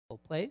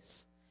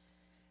place.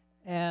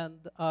 And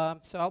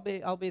so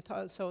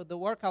so the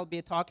work I'll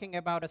be talking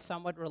about is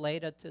somewhat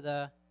related to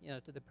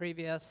the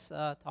previous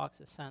talks,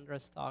 to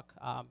Sandra's talk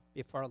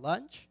before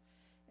lunch.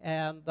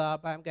 And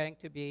but I'm going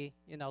to be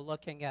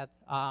looking at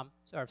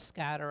sort of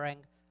scattering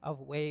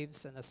of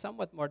waves in a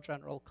somewhat more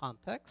general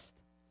context.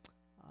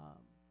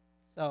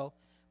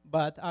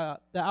 But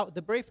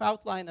the brief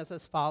outline is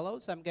as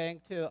follows. I'm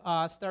going to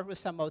start with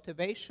some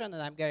motivation,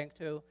 and I'm going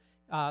to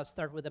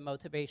start with the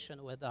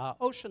motivation with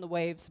ocean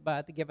waves,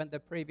 but given the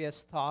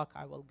previous talk,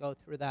 I will go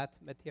through that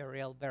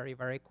material very,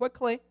 very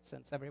quickly,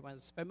 since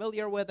everyone's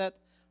familiar with it.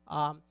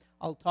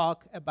 I'll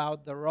talk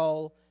about the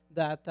role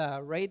that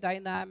ray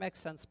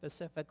dynamics, and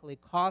specifically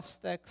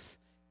caustics,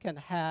 can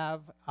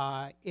have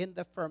in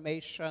the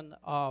formation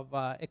of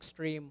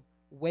extreme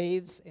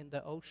waves in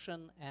the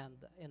ocean and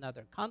in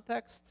other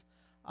contexts.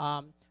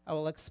 I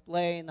will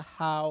explain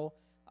how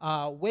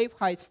wave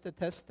height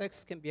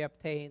statistics can be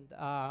obtained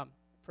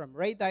from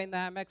ray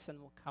dynamics, and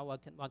how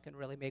one can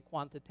really make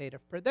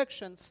quantitative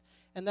predictions.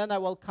 And then I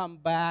will come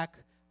back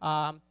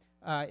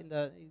in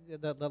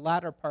the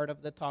latter part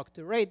of the talk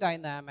to ray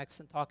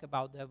dynamics and talk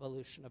about the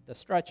evolution of the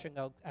stretching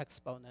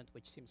exponent,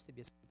 which seems to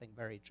be something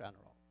very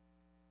general.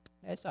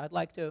 Okay, so I'd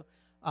like to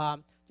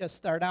just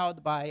start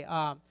out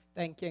by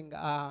thanking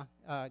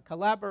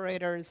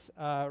collaborators,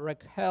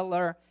 Rick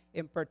Heller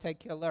in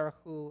particular,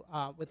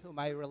 with whom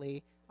I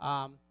really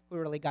who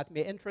really got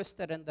me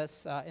interested in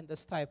this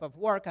type of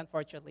work.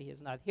 Unfortunately,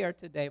 he's not here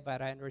today, but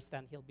I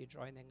understand he'll be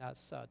joining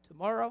us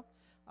tomorrow.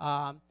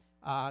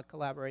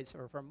 Collaborates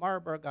from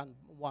Marburg on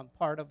one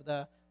part of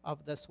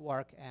this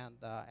work, and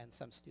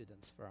some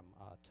students from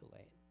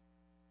Tulane.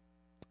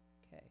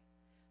 Okay,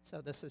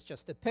 so this is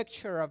just a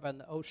picture of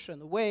an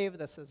ocean wave.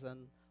 This is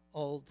an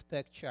old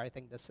picture. I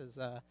think this is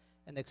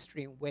an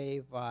extreme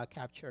wave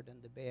captured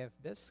in the Bay of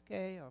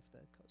Biscay off the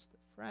coast of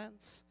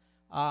France.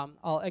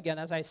 Again,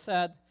 as I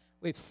said,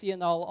 we've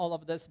seen all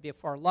of this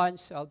before lunch,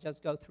 so I'll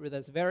just go through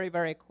this very,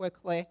 very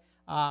quickly.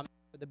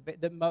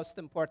 The most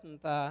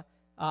important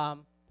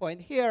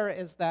point here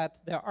is that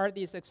there are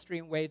these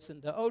extreme waves in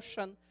the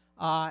ocean,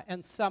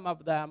 and some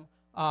of them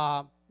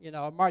are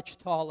much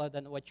taller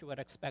than what you would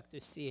expect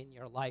to see in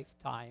your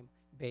lifetime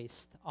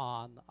based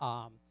on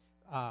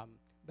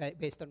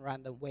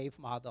random wave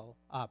model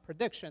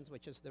predictions,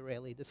 which is the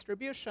Rayleigh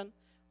distribution.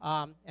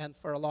 And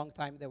for a long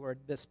time, they were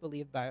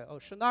disbelieved by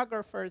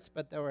oceanographers,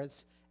 but there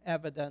was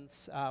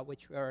evidence,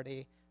 which we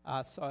already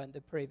saw in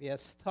the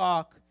previous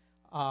talk,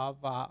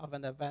 of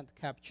an event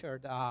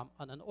captured on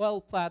an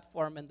oil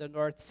platform in the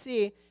North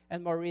Sea.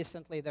 And more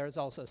recently, there's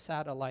also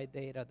satellite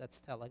data that's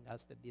telling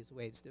us that these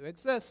waves do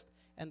exist,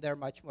 and they're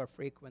much more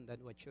frequent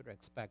than what you'd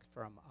expect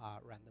from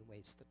random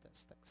wave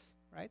statistics,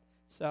 right?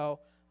 So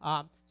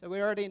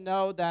we already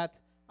know that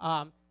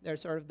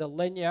there's sort of the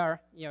linear,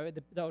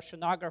 the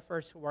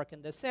oceanographers who work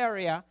in this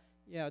area,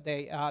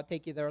 they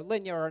take either a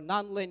linear or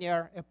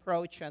nonlinear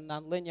approach, and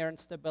nonlinear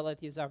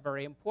instabilities are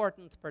very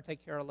important,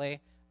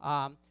 particularly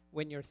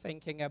when you're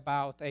thinking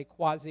about a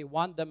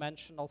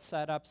quasi-one-dimensional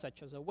setup,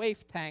 such as a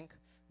wave tank.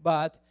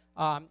 But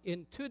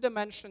in 2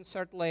 dimensions,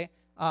 certainly,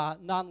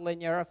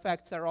 nonlinear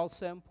effects are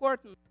also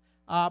important,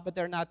 but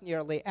they're not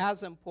nearly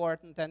as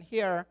important. And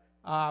here,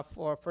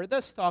 for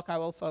this talk, I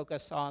will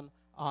focus on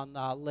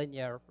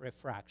linear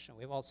refraction.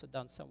 We've also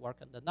done some work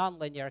in the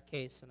nonlinear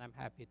case, and I'm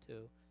happy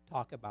to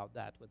talk about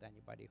that with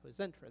anybody who's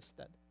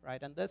interested,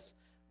 right? And this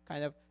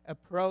kind of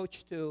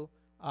approach to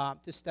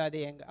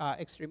studying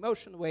extreme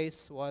ocean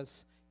waves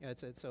was,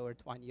 it's over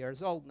 20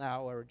 years old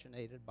now,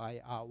 originated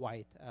by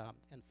White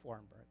and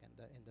Fornberg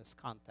in this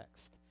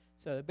context.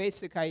 So the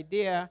basic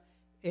idea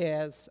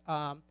is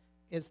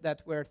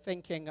that we're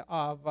thinking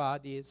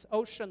of these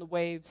ocean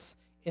waves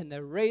in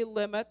a ray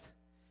limit,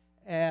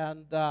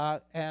 and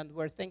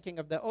we're thinking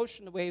of the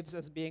ocean waves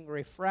as being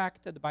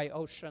refracted by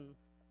ocean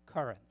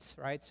currents,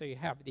 right? So you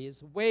have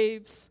these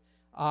waves,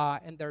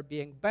 and they're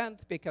being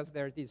bent because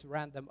there are these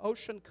random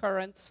ocean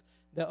currents.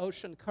 The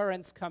ocean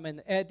currents come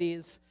in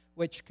eddies,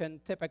 which can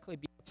typically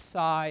be of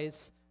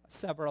size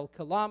several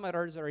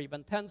kilometers or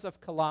even tens of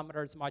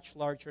kilometers, much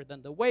larger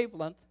than the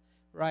wavelength,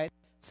 right?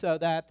 So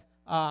that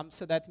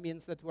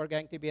means that we're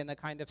going to be in a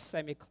kind of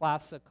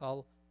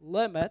semi-classical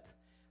limit.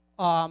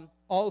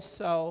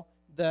 Also,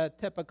 the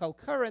typical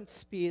current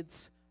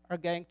speeds are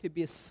going to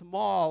be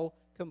small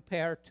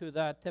compared to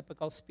the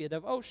typical speed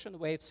of ocean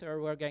waves, so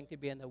we're going to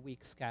be in a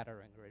weak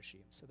scattering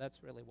regime. So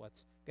that's really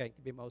what's going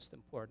to be most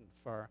important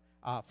for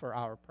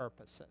our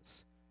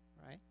purposes,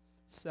 right?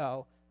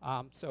 So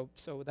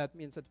that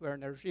means that we're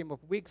in a regime of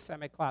weak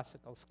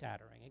semi-classical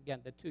scattering. Again,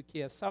 the 2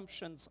 key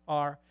assumptions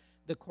are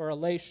the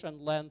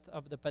correlation length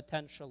of the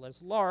potential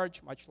is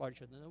large, much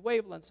larger than the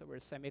wavelength, so we're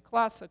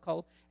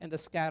semi-classical, and the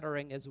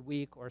scattering is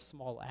weak or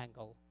small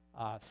angle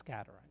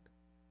scattering.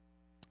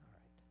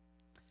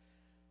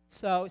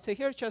 So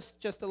here's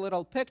just a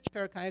little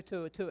picture, kind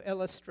of to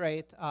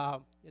illustrate,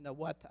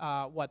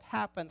 what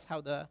happens, how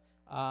the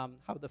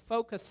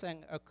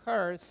focusing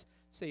occurs.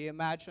 So you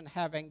imagine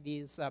having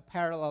these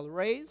parallel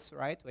rays,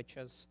 right, which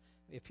is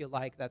if you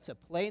like, that's a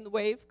plane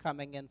wave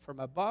coming in from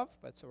above.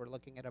 But so we're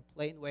looking at a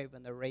plane wave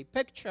in the ray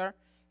picture.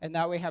 And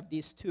now we have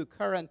these two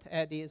current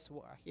eddies.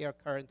 Here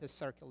current is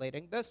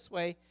circulating this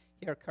way.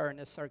 Here current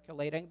is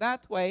circulating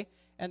that way.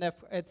 And if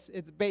it's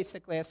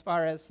basically, as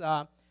far as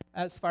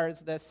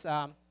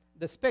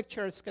this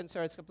picture is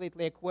concerned, it's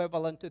completely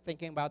equivalent to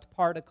thinking about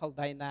particle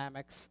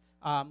dynamics,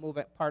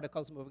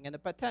 particles moving in the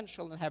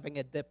potential and having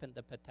a dip in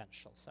the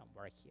potential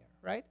somewhere here,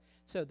 right?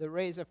 So the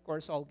rays, of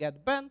course, all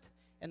get bent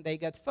and they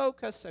get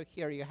focused. So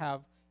here you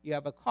have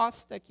a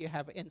caustic, you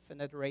have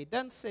infinite ray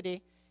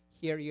density.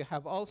 Here you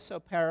have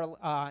also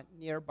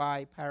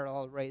nearby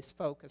parallel rays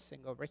focusing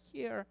over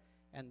here,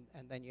 and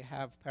then you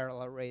have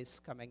parallel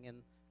rays coming in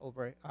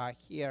over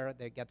here.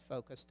 They get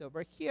focused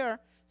over here.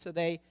 So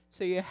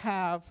you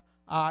have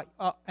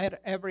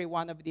at every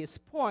one of these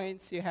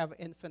points you have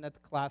infinite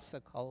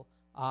classical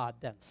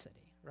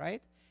density,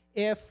 right?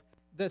 If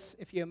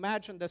you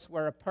imagine this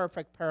were a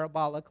perfect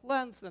parabolic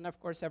lens, then of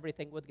course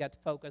everything would get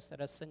focused at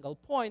a single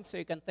point. So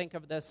you can think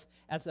of this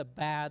as a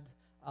bad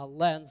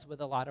lens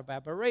with a lot of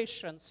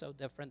aberration, so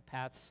different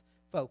paths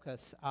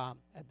focus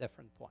at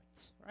different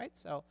points, right?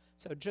 So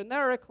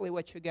generically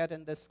what you get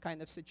in this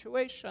kind of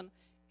situation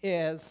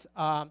is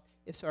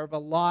sort of a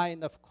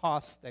line of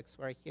caustics,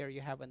 where here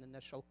you have an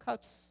initial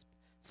cusp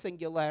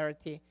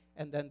singularity,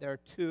 and then there are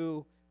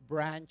two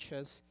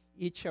branches.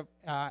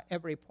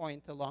 Every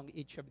point along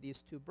each of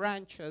these two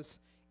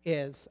branches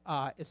is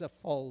a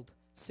fold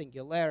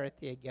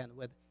singularity, again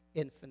with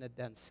infinite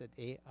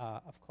density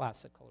of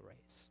classical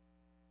rays.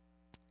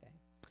 Okay.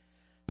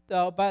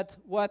 So, but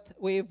what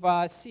we've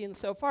seen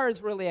so far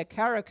is really a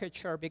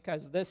caricature,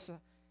 because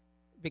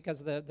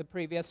the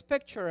previous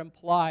picture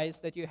implies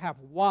that you have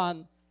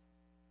one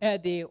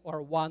eddy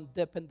or one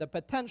dip in the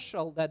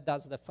potential that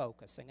does the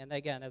focusing. And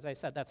again, as I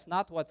said, that's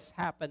not what's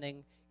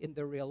happening in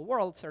the real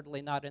world,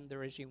 certainly not in the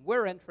regime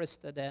we're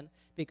interested in,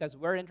 because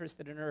we're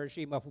interested in a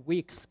regime of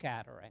weak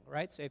scattering,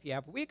 right? So if you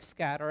have weak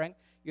scattering,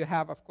 you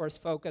have, of course,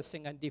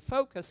 focusing and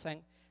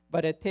defocusing,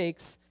 but it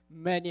takes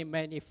many,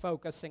 many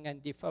focusing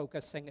and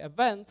defocusing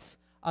events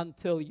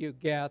until you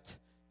get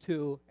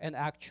to an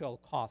actual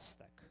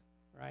caustic,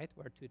 right,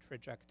 where two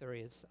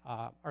trajectories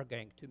are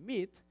going to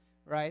meet,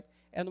 right?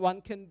 And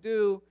one can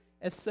do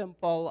a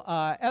simple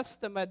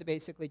estimate,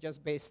 basically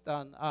just based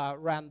on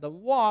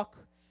random walk,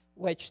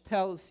 which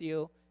tells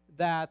you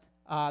that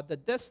the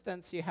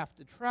distance you have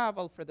to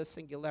travel for the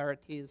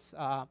singularities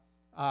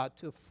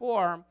to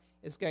form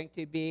is going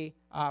to be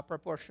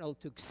proportional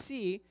to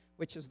c,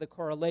 which is the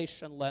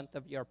correlation length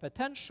of your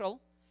potential,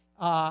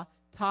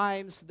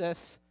 times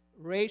this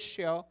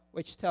ratio,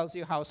 which tells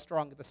you how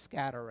strong the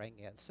scattering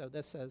is. So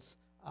this is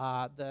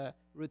the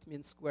root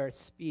mean square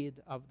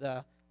speed of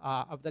the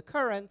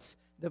currents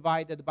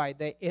divided by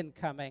the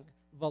incoming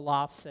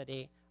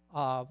velocity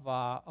of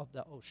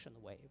the ocean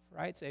wave,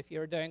 right? So if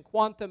you're doing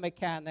quantum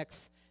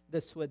mechanics,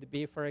 this would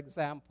be, for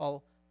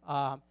example,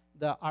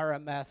 the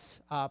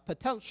RMS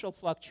potential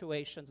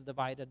fluctuations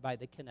divided by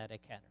the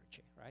kinetic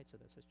energy, right? So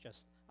this is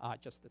just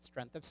the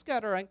strength of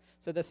scattering.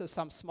 So this is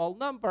some small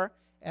number,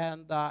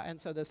 and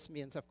so this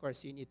means, of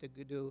course, you need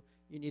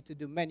to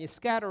do many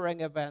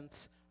scattering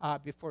events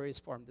before you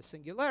form the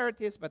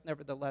singularities. But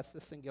nevertheless, the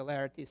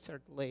singularities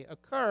certainly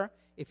occur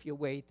if you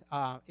wait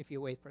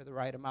for the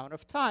right amount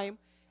of time.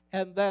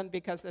 And then,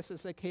 because this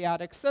is a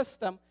chaotic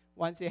system,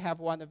 once you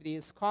have one of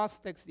these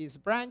caustics, these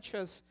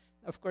branches,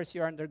 of course,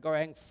 you're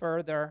undergoing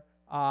further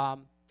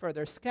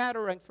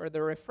scattering,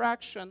 further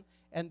refraction,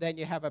 and then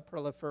you have a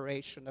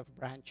proliferation of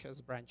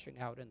branches branching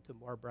out into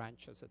more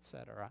branches, et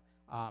cetera,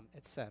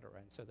 et cetera.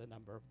 And so the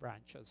number of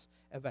branches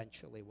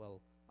eventually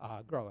will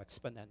grow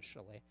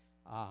exponentially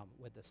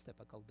with this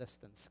typical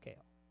distance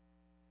scale.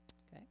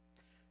 Okay.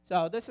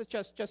 So this is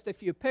just a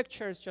few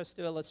pictures just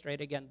to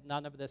illustrate. Again,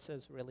 none of this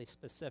is really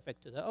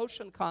specific to the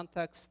ocean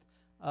context.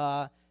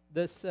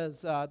 This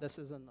is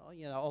an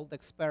old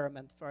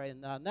experiment for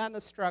in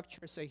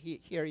nanostructure. So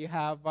here you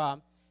have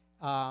a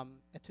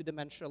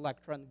two-dimensional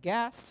electron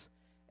gas,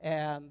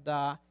 and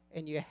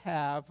you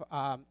have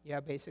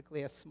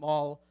basically a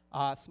small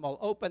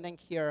opening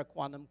here, a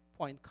quantum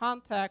point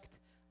contact.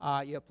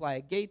 You apply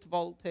a gate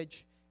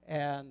voltage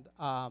and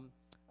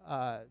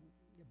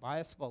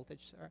bias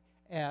voltage, sir.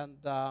 And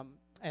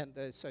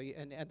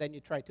then you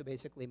try to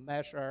basically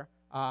measure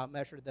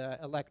the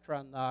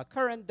electron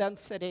current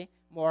density,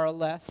 more or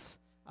less.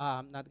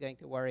 I'm not going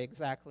to worry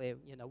exactly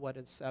what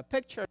is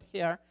pictured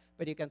here,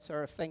 but you can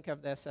sort of think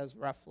of this as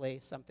roughly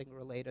something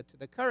related to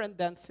the current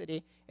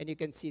density, and you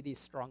can see these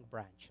strong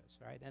branches,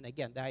 right? And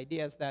again, the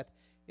idea is that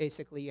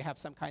basically you have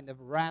some kind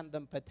of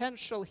random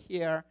potential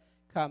here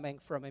coming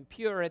from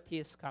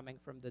impurities, coming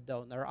from the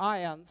donor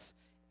ions.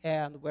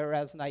 And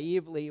whereas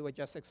naively you would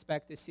just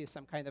expect to see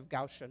some kind of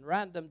Gaussian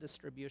random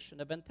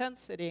distribution of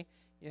intensity,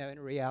 in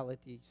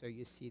reality, so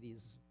you see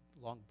these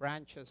long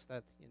branches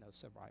that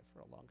survive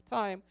for a long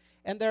time.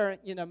 And there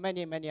are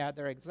many, many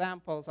other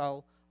examples.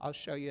 I'll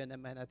show you in a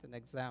minute an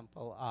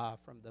example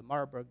from the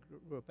Marburg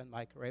group and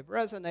microwave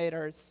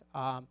resonators.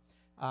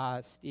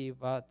 Steve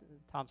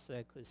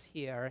Tomczyk, who's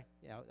here,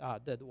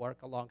 did work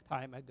a long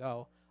time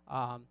ago,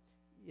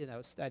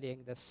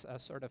 studying this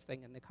sort of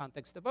thing in the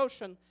context of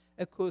ocean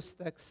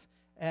acoustics.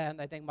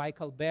 And I think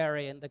Michael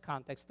Berry, in the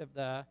context of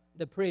the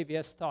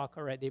previous talk,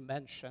 already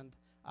mentioned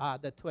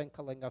the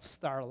twinkling of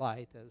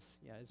starlight is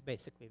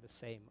basically the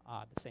same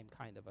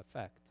kind of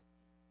effect.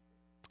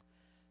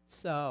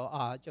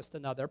 So just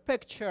another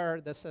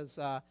picture. This is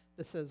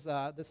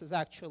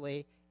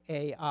actually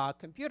a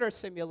computer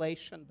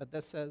simulation, but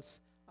this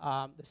is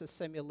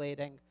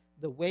simulating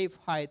the wave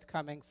height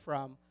coming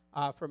from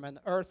an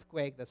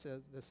earthquake. This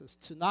is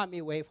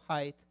tsunami wave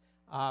height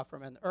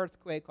from an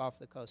earthquake off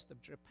the coast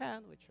of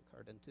Japan, which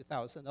occurred in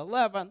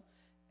 2011.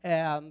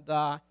 And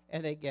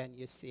again,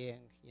 you're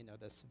seeing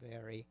this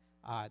very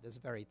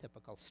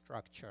typical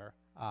structure,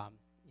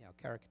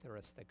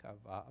 characteristic of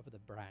the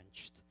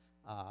branched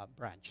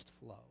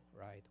flow,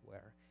 right?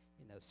 Where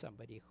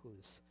somebody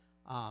who's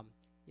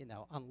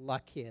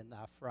unlucky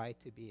enough, right,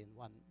 to be in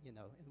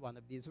one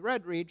of these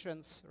red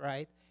regions,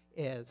 right,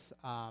 is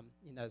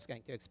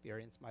going to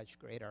experience much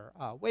greater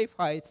wave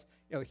heights.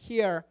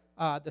 Here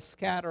the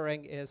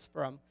scattering is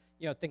from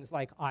things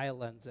like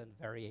islands and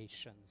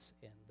variations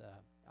in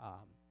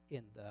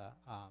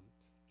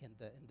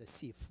the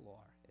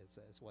seafloor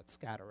is what's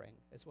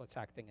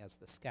acting as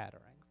the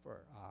scattering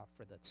for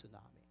the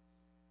tsunami.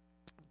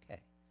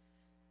 Okay.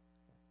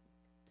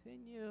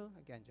 Continue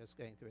again, just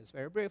going through this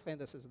very briefly.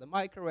 And this is the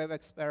microwave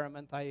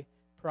experiment I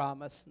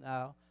promised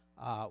now.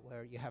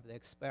 Where you have the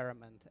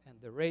experiment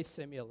and the ray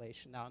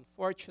simulation. Now,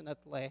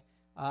 unfortunately,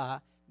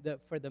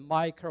 for the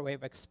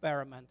microwave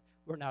experiment,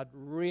 we're not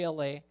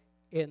really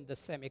in the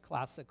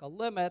semi-classical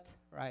limit,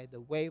 right?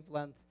 The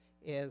wavelength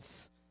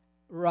is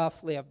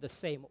roughly of the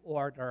same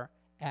order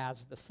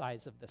as the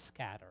size of the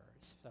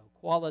scatterers. So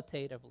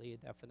qualitatively, you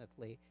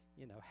definitely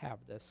have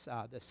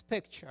this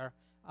picture,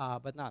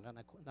 but not in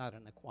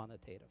a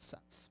quantitative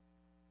sense.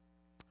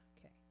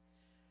 Okay.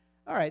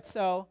 All right.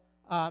 So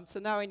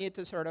now I need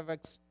to sort of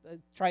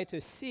try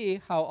to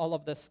see how all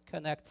of this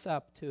connects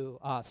up to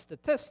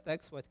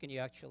statistics. What can you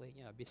actually,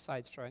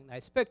 besides showing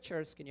nice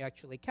pictures, can you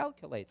actually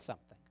calculate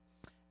something?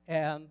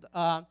 And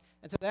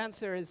so the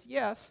answer is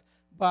yes,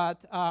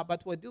 but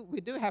we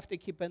do have to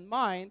keep in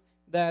mind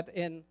that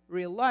in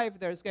real life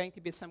there's going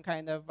to be some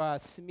kind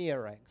of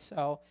smearing.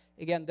 So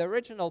again, the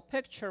original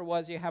picture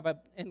was you have an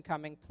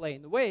incoming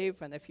plane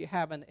wave, and if you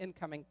have an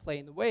incoming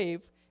plane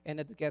wave and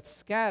it gets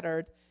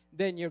scattered,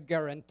 then you're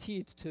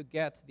guaranteed to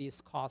get these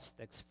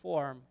caustics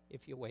form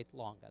if you wait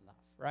long enough,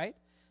 right?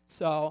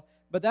 So,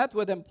 but that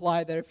would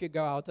imply that if you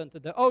go out into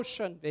the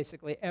ocean,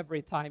 basically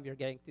every time you're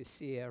going to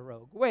see a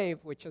rogue wave,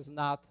 which is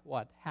not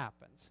what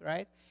happens,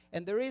 right?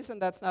 And the reason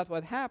that's not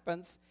what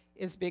happens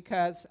is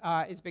because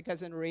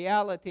in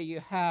reality you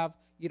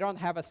don't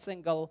have a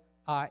single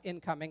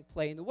incoming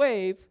plane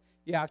wave.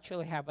 You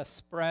actually have a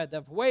spread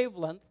of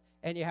wavelength,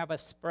 and you have a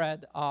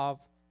spread of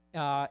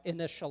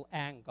initial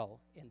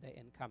angle in the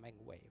incoming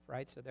wave,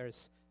 right?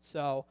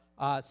 So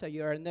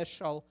your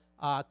initial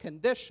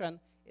condition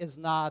is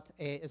not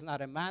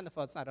a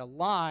manifold, it's not a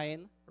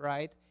line,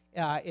 right?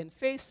 In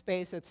phase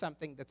space, it's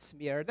something that's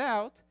smeared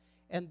out,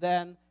 and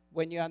then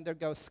when you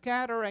undergo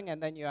scattering,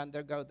 and then you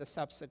undergo the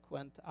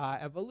subsequent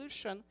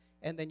evolution,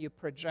 and then you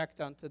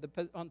project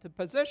onto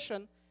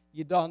position,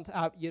 you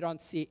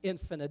don't see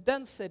infinite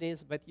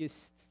densities, but you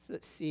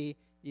see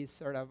these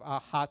sort of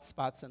hot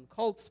spots and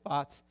cold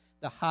spots.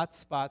 The hot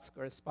spots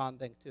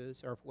corresponding to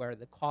sort of where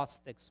the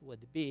caustics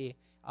would be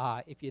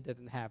if you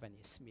didn't have any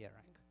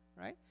smearing,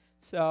 right?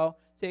 So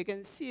you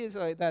can see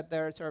that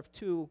there are sort of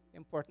two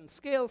important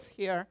scales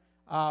here.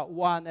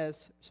 One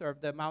is sort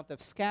of the amount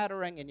of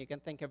scattering, and you can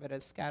think of it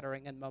as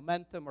scattering in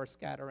momentum or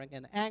scattering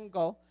in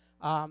angle.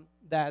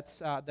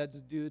 That's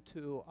due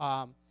to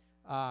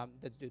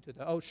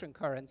the ocean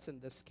currents in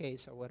this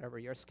case, or whatever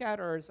your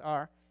scatterers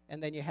are.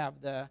 And then you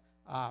have the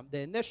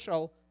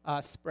initial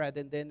spread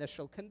in the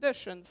initial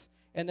conditions,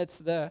 and it's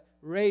the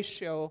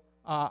ratio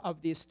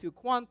of these two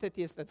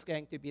quantities that's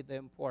going to be the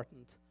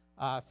important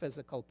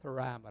physical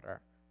parameter,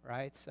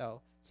 right?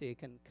 So you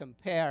can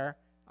compare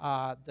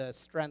the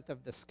strength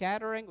of the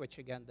scattering, which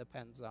again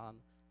depends on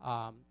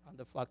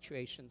the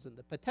fluctuations in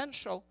the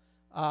potential,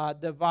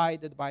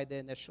 divided by the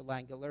initial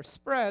angular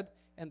spread,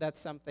 and that's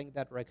something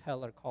that Rick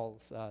Heller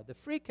calls the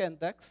freak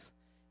index.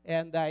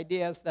 And the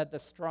idea is that the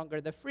stronger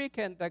the freak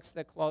index,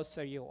 the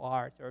closer you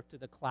are to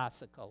the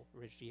classical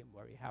regime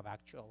where you have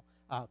actual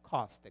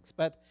caustics.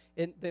 But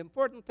the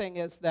important thing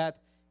is that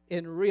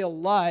in real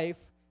life,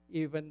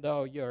 even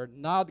though you're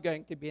not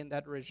going to be in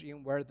that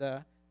regime where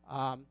the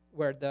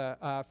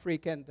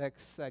freak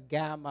index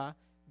gamma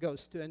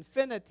goes to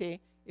infinity,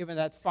 even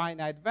at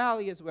finite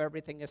values where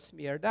everything is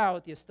smeared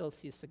out, you still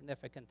see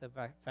significant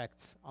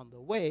effects on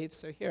the wave.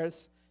 So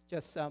here's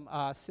just some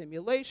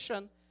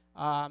simulation.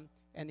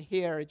 And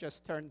here it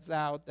just turns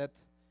out that,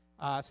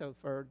 so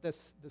for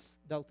this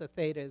delta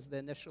theta is the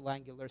initial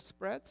angular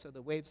spread. So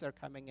the waves are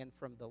coming in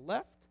from the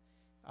left.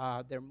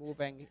 They're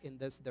moving in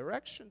this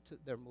direction.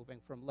 They're moving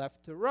from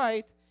left to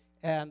right.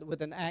 and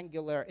with an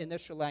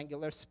initial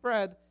angular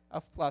spread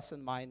of plus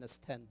and minus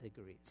 10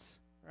 degrees,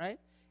 right?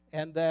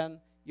 And then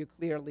you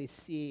clearly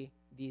see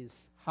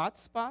these hot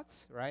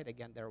spots, right?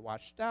 Again, they're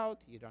washed out.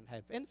 You don't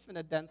have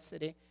infinite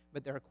density,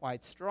 but they're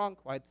quite strong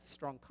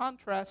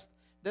contrast.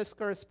 This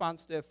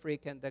corresponds to a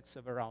freak index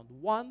of around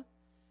 1.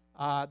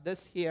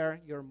 This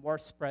here, you're more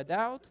spread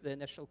out. The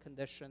initial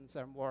conditions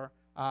are more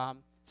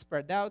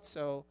spread out,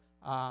 so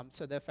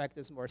the effect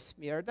is more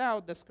smeared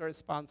out. This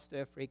corresponds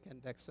to a freak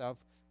index of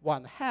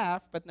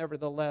 1/2, but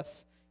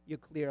nevertheless, you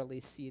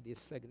clearly see these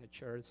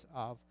signatures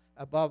of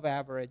above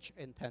average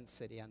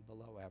intensity and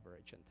below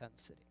average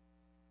intensity.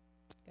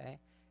 Okay,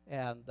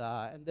 and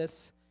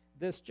this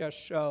just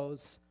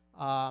shows,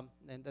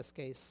 in this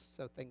case,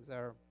 so things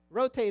are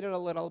rotated a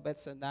little bit,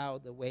 so now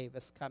the wave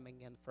is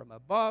coming in from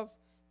above.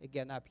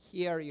 Again, up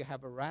here, you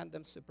have a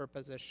random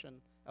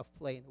superposition of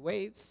plane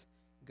waves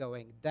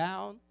going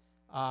down.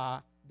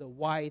 The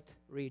white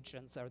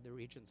regions are the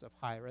regions of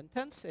higher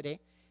intensity.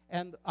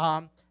 And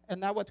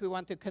now what we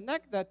want to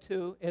connect that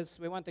to is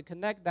we want to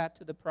connect that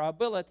to the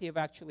probability of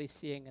actually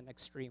seeing an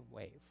extreme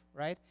wave,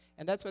 right?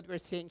 And that's what we're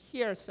seeing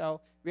here.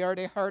 So we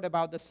already heard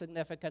about the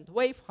significant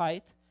wave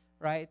height,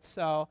 right?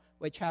 So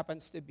which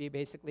happens to be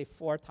basically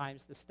 4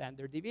 times the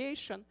standard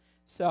deviation.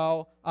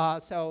 So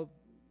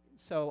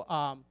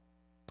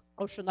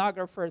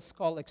oceanographers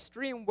call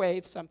extreme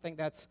waves something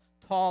that's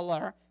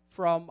taller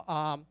from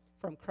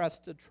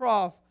crest to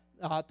trough,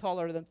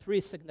 taller than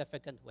 3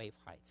 significant wave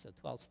heights, so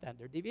 12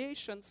 standard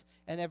deviations.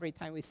 And every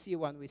time we see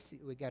one,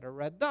 we get a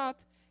red dot.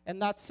 And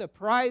not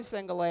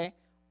surprisingly,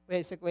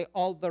 basically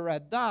all the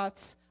red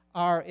dots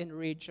are in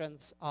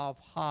regions of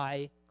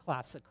high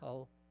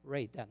classical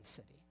ray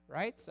density,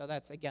 right? So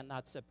that's, again,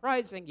 not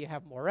surprising. You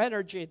have more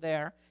energy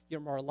there. You're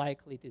more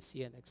likely to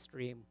see an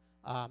extreme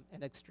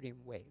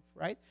wave,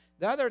 right?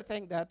 The other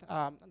thing that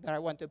I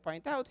want to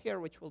point out here,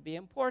 which will be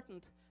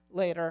important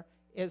later,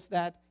 is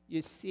that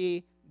you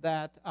see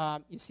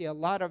a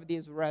lot of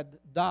these red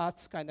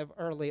dots kind of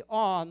early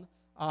on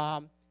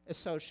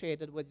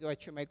associated with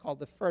what you may call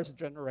the first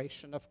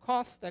generation of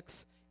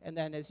caustics. And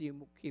then as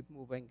you keep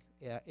moving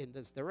in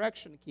this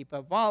direction, keep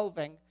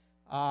evolving,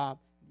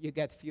 you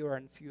get fewer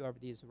and fewer of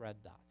these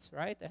red dots,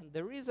 right? And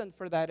the reason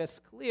for that is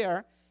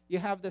clear. You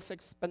have this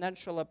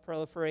exponential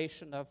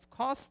proliferation of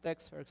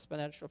caustics, or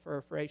exponential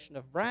proliferation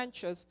of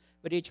branches,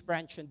 but each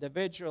branch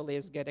individually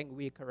is getting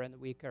weaker and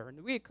weaker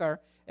and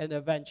weaker, and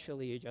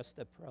eventually you just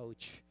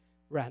approach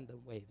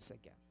random waves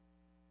again.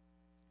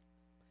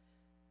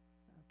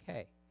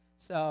 Okay,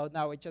 so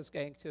now we're just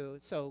going to,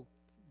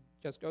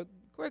 just go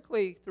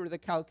quickly through the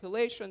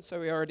calculation.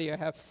 So we already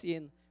we've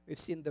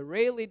seen the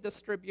Rayleigh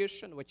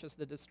distribution, which is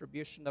the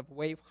distribution of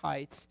wave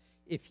heights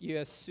if you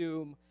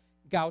assume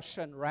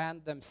Gaussian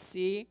random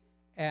C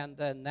and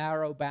the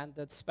narrow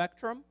banded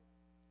spectrum,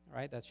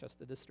 right? That's just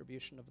the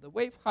distribution of the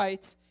wave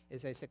heights.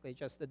 Is basically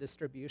just the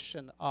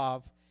distribution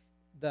of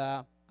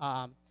the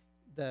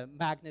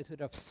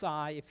magnitude of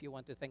psi, if you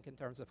want to think in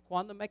terms of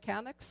quantum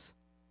mechanics.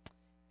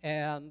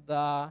 And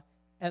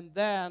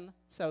then,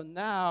 so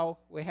now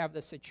we have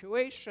the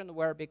situation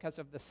where because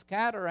of the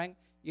scattering,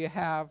 you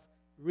have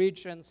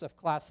regions of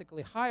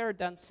classically higher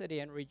density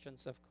and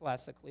regions of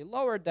classically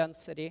lower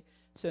density.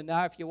 So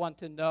now if you want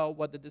to know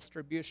what the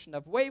distribution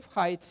of wave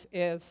heights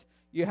is,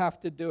 you have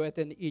to do it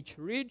in each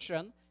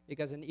region,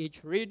 because in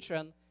each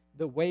region,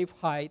 the wave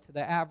height,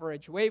 the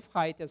average wave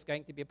height is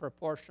going to be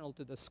proportional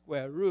to the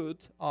square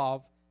root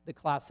of the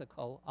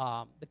classical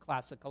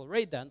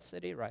ray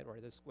density, right, or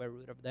the square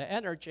root of the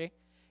energy.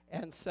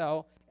 And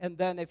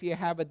then if you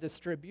have a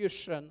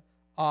distribution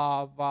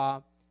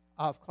of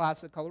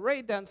classical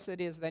ray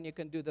densities, then you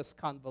can do this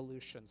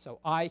convolution. So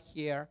I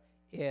here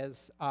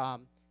is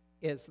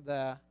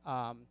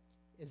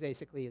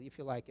basically, if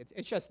you like,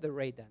 it's just the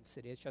ray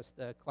density. It's just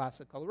the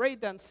classical ray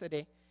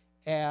density,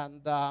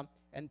 and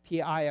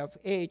pi of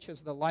h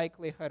is the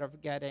likelihood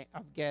of getting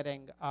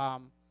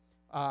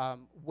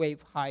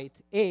wave height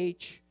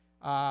h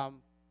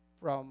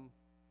from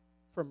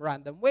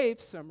random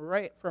waves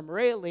from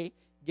Rayleigh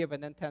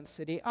given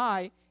intensity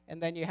I,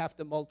 and then you have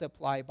to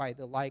multiply by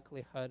the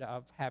likelihood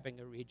of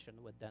having a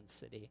region with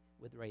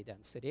ray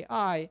density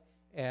I,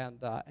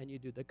 and you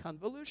do the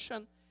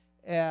convolution.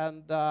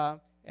 And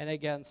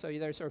again, so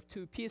there's sort of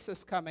 2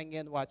 pieces coming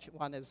in.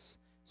 One is,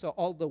 so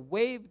all the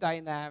wave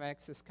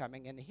dynamics is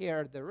coming in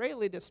here, the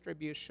Rayleigh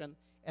distribution,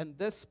 and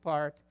this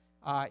part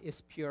is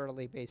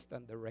purely based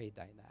on the ray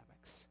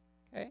dynamics.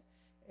 Okay,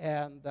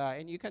 and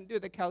you can do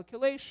the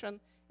calculation,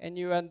 and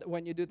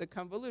when you do the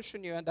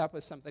convolution, you end up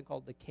with something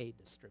called the K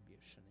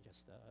distribution,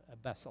 just a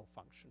Bessel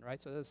function,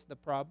 right? So this is the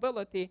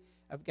probability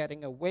of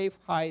getting a wave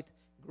height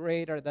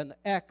greater than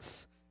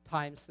x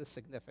times the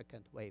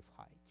significant wave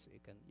height. So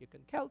you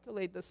can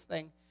calculate this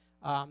thing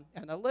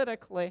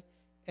analytically,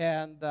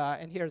 and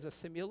here's a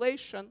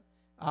simulation.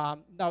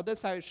 Now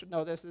this, I should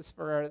know, this is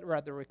for a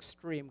rather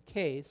extreme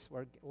case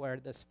where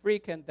this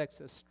freak index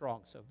is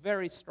strong, so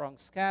very strong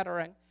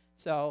scattering.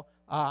 So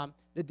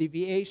the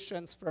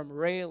deviations from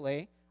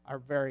Rayleigh are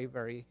very,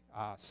 very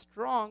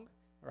strong,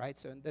 right?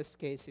 So in this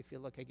case, if you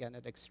look again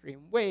at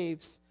extreme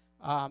waves,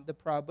 the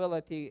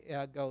probability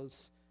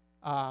goes,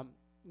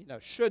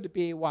 should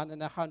be 1 in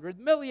 100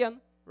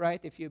 million, right,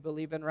 if you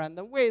believe in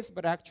random waves,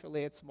 but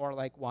actually it's more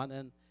like 1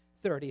 in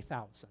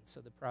 30,000. So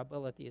the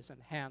probability is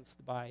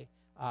enhanced by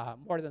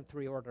more than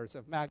 3 orders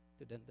of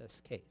magnitude in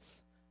this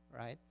case,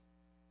 right?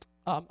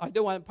 I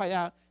do want to point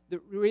out the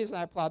reason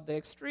I plot the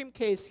extreme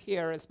case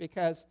here is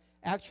because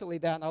actually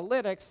the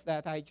analytics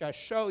that I just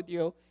showed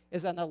you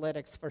is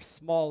analytics for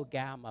small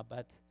gamma,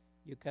 but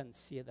you can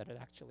see that it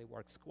actually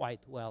works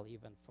quite well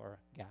even for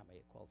gamma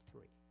equal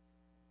 3.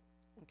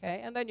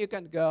 Okay, and then you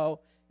can go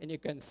and you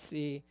can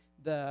see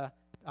the,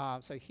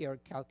 so here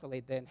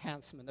calculate the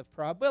enhancement of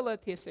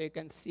probability. So you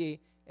can see,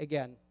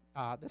 again,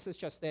 this is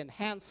just the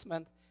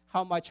enhancement,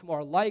 how much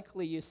more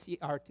likely you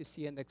are to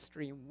see an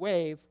extreme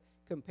wave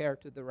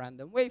compared to the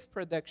random wave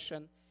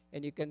prediction.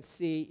 And you can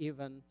see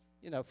even,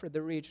 for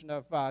the region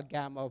of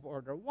gamma of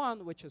order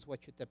 1, which is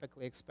what you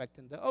typically expect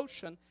in the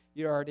ocean,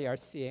 you already are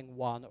seeing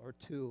 1 or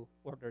 2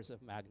 orders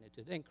of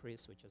magnitude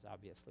increase, which is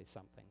obviously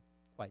something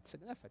quite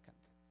significant.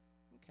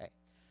 Okay.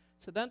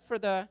 So then for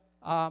the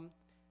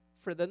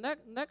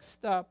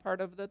next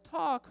part of the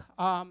talk,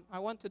 I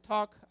want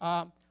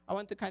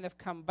to kind of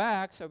come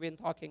back. So we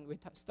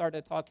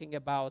started talking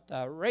about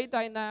ray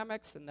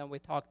dynamics, and then we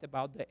talked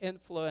about the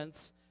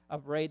influence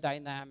of ray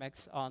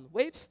dynamics on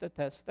wave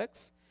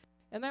statistics.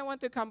 And I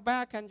want to come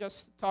back and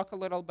just talk a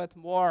little bit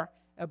more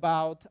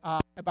about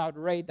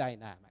ray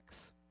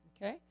dynamics.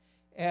 Okay?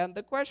 And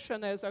the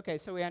question is, okay,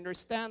 so we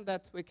understand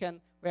that we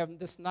have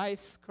this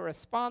nice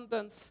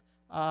correspondence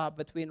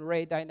between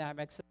ray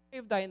dynamics and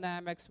wave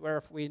dynamics,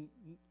 where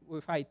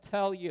if I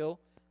tell you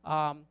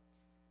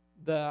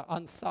the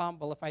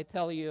ensemble, if I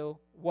tell you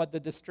what the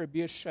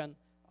distribution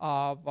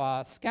of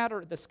the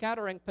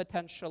scattering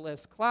potential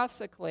is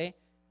classically,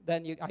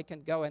 then I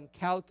can go and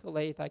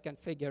calculate, I can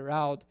figure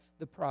out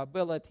the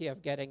probability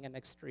of getting an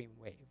extreme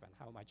wave and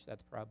how much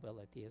that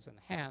probability is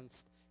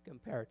enhanced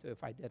compared to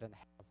if I didn't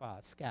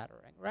have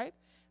scattering, right?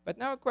 But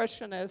now the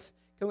question is,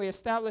 can we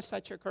establish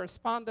such a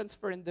correspondence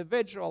for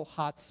individual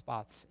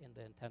hotspots in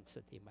the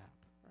intensity map,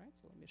 right?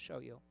 So let me show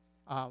you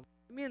what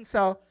I mean.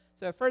 So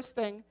first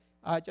thing,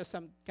 just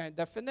some kind of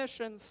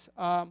definitions.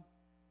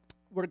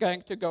 We're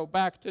going to go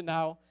back to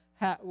now,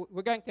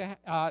 we're going to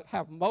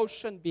have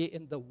motion be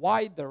in the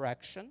y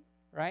direction,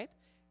 right?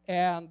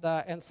 And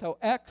so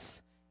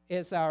x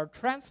is our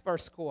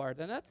transverse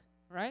coordinate,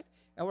 right?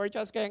 And we're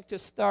just going to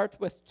start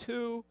with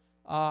 2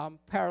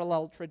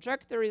 parallel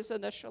trajectories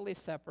initially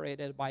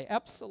separated by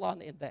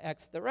epsilon in the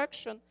x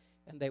direction,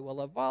 and they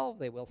will evolve,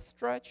 they will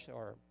stretch,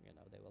 or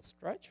they will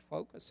stretch,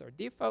 focus, or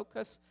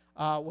defocus,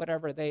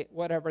 whatever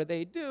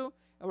they do,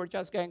 and we're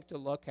just going to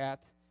look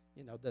at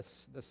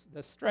this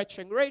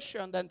stretching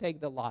ratio and then take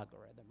the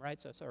logarithm,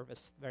 right? So sort of a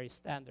very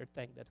standard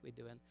thing that we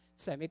do in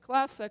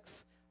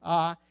semiclassics.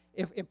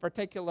 In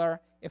particular,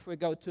 if we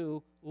go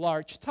to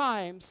large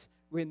times,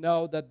 we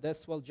know that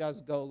this will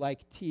just go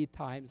like t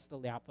times the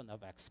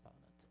Lyapunov exponent,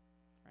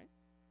 right?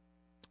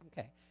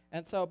 Okay,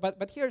 and so,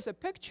 but here's a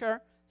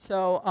picture.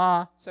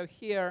 So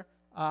here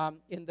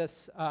in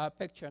this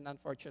picture, and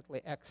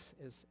unfortunately x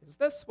is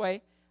this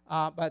way.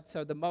 But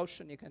so the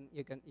motion,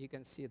 you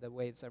can see the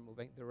waves are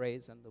moving, the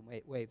rays and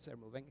the waves are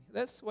moving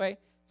this way.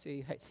 So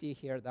you see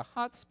here the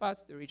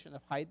hotspots, the region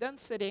of high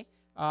density.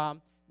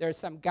 There's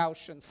some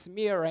Gaussian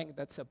smearing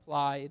that's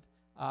applied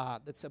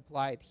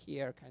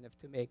here, kind of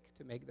to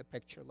make the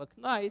picture look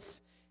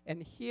nice.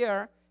 And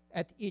here,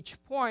 at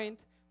each point,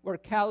 we're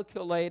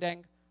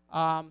calculating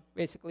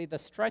basically the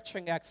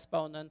stretching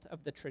exponent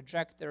of the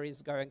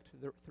trajectories going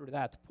through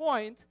that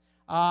point.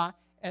 And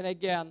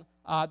again,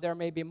 there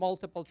may be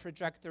multiple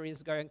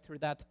trajectories going through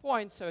that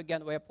point. So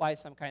again, we apply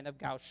some kind of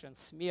Gaussian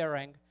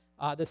smearing,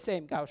 the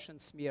same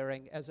Gaussian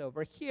smearing as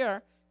over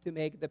here, to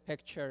make the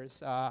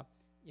pictures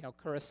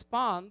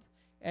correspond.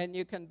 And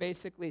you can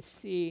basically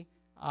see,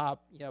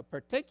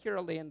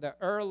 particularly in the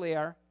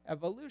earlier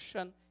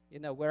evolution,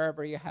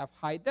 wherever you have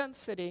high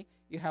density,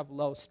 you have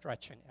low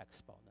stretching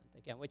exponent,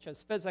 again, which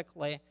is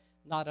physically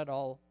not at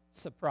all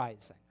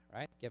surprising,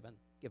 right? Given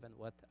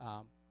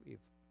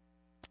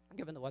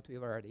what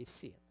we've already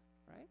seen,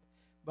 right?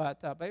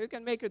 But we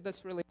can make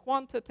this really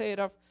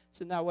quantitative.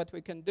 So now what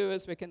we can do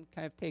is we can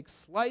kind of take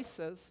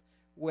slices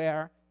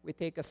where we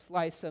take a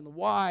slice in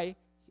y.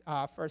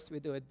 First we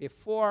do it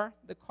before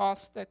the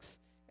caustics,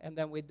 and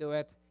then we do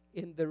it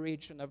in the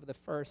region of the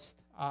first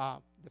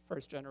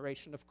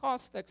generation of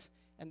caustics,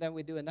 and then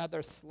we do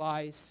another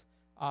slice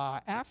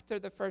after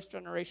the first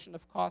generation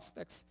of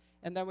caustics,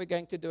 and then we're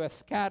going to do a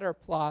scatter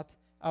plot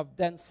of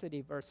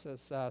density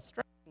versus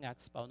stretching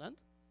exponent.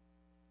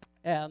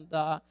 And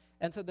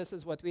so this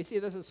is what we see.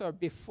 This is sort of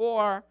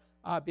before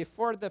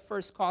the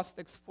first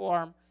caustics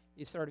form.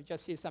 You sort of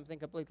just see something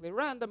completely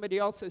random, but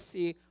you also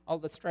see all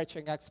the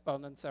stretching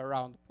exponents are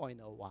around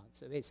 0.01.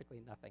 So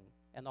basically nothing,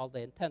 and all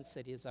the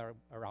intensities are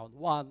around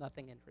 1.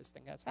 Nothing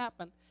interesting has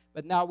happened.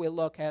 But now we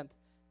look at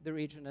the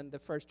region in the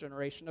first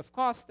generation of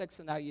caustics,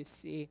 and now you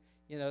see,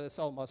 this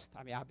almost,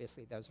 I mean,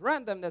 obviously there's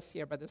randomness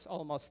here, but this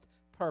almost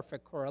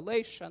perfect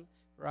correlation,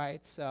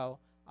 right? So,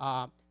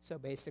 so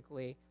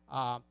basically,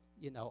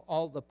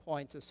 all the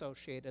points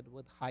associated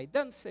with high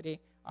density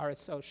are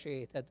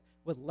associated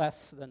with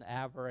less than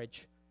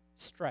average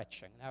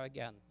stretching. Now,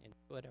 again,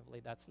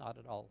 intuitively, that's not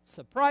at all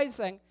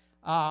surprising,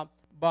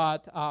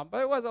 but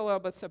it was a little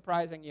bit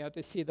surprising,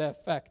 to see the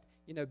effect,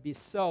 be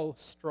so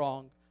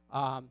strong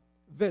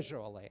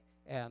visually.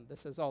 And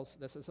this is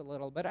a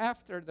little bit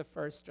after the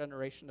first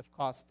generation of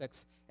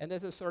caustics, and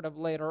this is sort of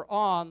later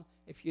on,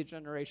 a few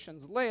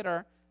generations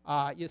later.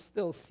 You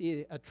still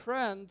see a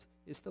trend,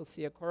 you still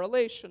see a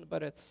correlation,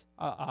 but it's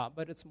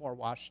more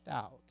washed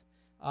out.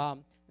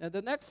 Now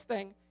the next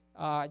thing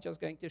I'm just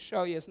going to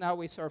show you is now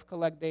we sort of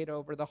collect data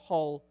over the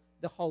whole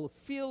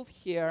field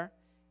here,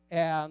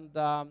 and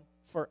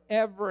for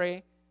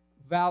every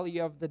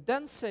value of the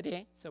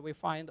density, so we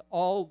find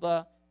all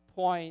the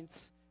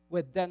points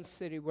with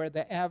density where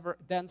the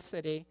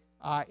density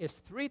is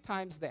 3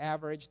 times the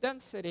average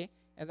density,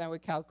 and then we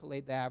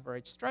calculate the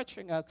average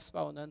stretching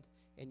exponent,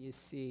 and you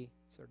see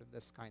sort of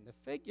this kind of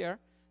figure.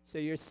 So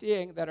you're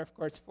seeing that, of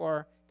course,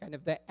 for kind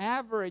of the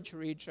average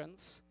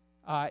regions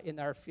in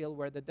our field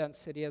where the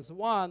density is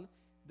 1,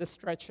 the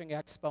stretching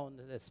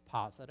exponent is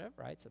positive,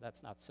 right? So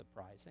that's not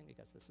surprising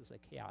because this is a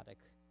chaotic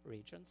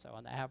region. So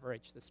on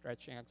average, the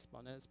stretching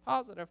exponent is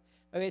positive.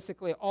 But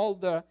basically, all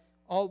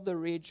the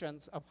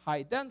regions of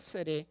high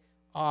density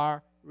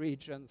are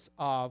regions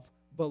of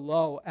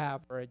below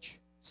average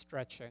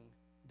stretching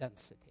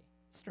density,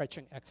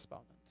 stretching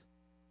exponent.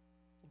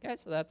 Okay,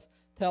 so that's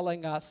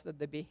telling us that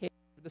the behavior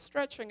of the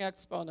stretching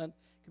exponent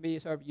can be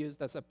sort of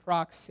used as a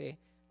proxy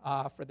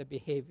for the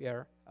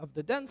behavior of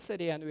the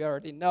density, and we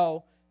already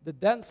know the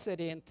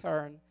density in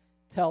turn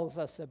tells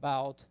us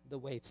about the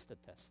wave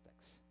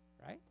statistics,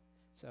 right?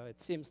 So it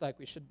seems like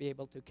we should be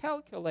able to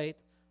calculate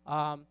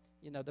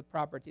the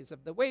properties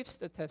of the wave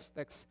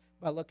statistics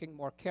by looking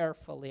more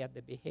carefully at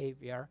the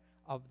behavior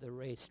of the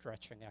ray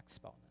stretching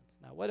exponent.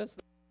 Now, what does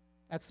the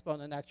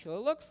exponent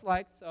actually looks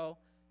like? So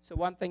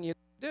one thing you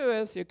do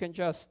is you can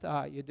just,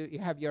 you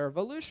have your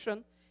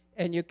evolution,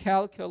 and you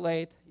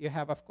calculate, you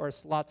have, of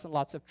course, lots and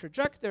lots of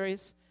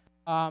trajectories,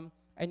 and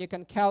you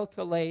can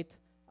calculate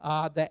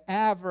the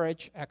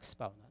average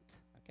exponent,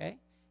 okay?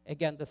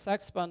 Again, this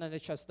exponent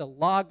is just the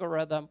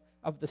logarithm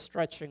of the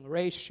stretching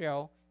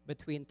ratio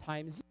between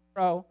time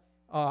 0,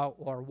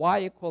 or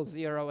y equals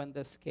 0 in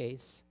this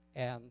case,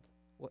 and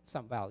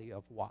some value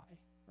of y,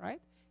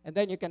 right? And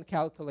then you can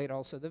calculate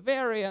also the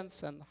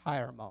variance and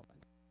higher moments.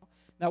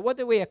 Now, what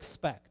do we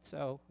expect?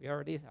 So I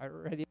already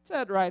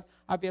said, right?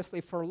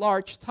 Obviously, for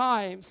large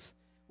times,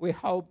 we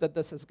hope that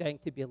this is going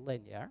to be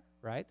linear,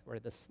 right? Where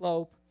the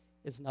slope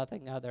is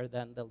nothing other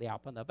than the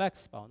Lyapunov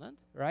exponent,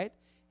 right?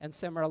 And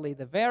similarly,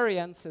 the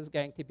variance is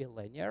going to be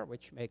linear,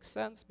 which makes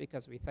sense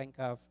because we think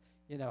of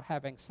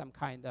having some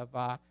kind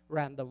of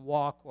random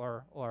walk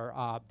or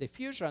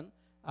diffusion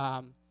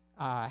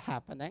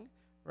happening,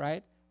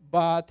 right?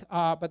 But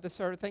the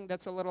sort of thing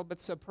that's a little bit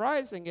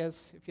surprising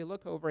is if you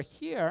look over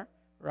here,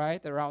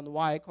 right, around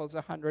y equals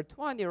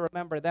 120,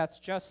 remember that's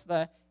just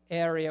the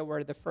area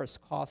where the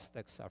first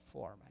caustics are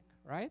forming,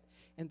 right?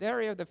 In the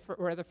area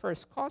where the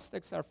first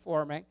caustics are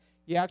forming,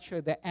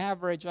 the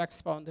average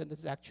exponent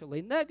is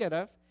actually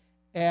negative,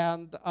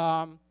 and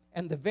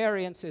the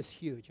variance is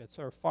huge. It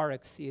sort of far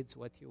exceeds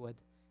what you would,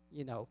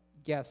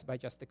 guess by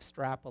just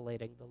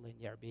extrapolating the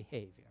linear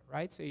behavior,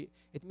 right? So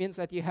it means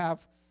that you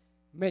have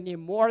many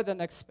more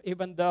than,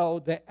 even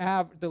though the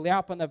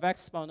Lyapunov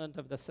exponent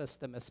of the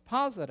system is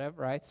positive,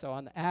 right? So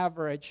on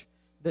average,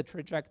 the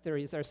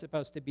trajectories are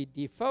supposed to be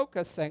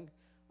defocusing.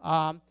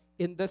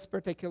 In this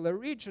particular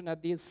region,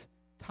 at these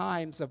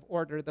times of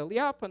order the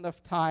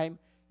Lyapunov time,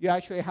 you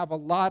actually have a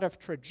lot of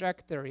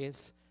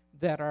trajectories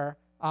that are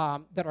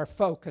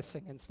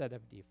focusing instead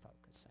of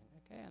defocusing.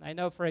 Okay, and I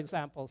know, for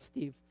example,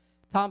 Steve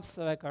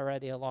Tomsovic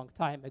already a long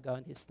time ago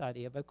in his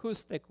study of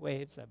acoustic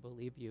waves, I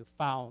believe you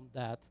found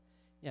that,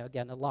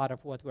 again, a lot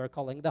of what we're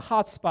calling the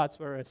hotspots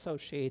were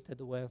associated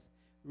with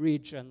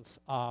regions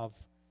of,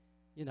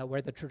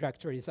 where the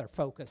trajectories are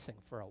focusing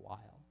for a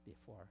while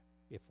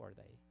before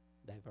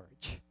they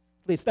diverge.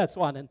 At least that's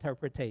one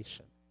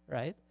interpretation,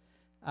 right?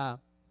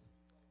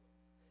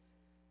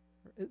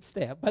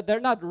 Stable, but they're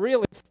not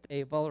really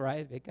stable,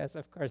 right? Because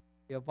of course,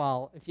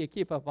 if you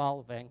keep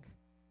evolving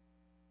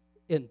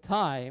in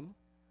time,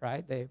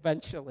 right? They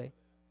eventually,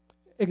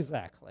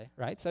 exactly,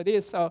 right?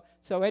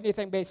 So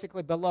anything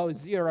basically below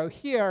 0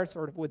 here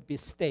sort of would be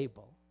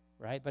stable,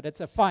 right? But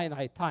it's a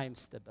finite time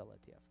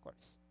stability, of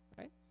course,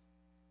 right?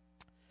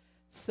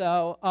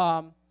 So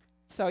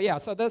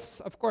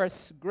this, of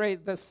course,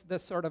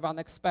 this sort of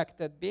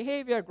unexpected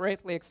behavior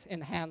greatly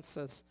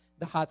enhances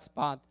the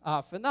hotspot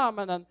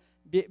phenomenon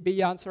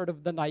beyond sort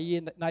of the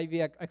naive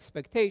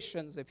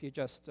expectations if you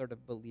just sort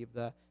of believe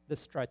the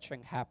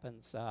stretching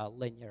happens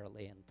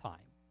linearly in time.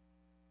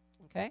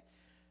 Okay,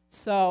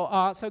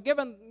 so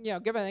given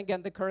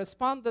again the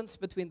correspondence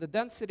between the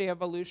density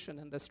evolution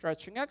and the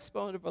stretching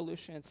exponent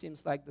evolution, it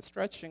seems like the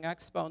stretching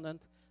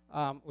exponent,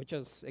 which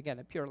is again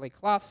a purely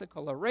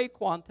classical array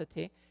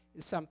quantity,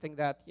 is something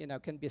that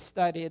can be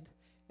studied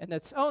in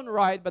its own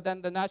right, but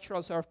then the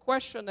natural sort of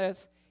question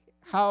is,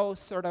 how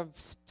sort of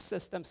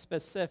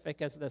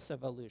system-specific is this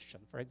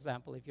evolution? For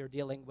example, if you're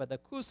dealing with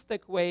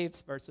acoustic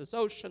waves versus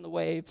ocean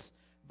waves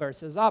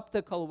versus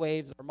optical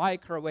waves or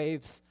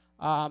microwaves,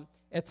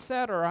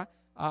 etc.,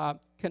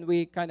 can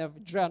we kind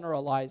of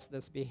generalize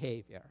this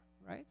behavior,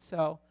 right?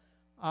 So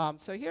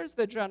here's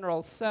the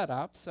general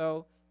setup.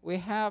 So we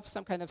have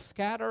some kind of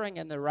scattering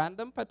in the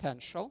random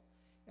potential,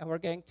 and we're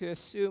going to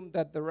assume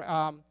that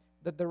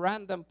the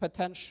random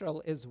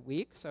potential is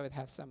weak, so it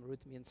has some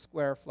root mean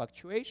square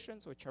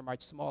fluctuations, which are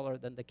much smaller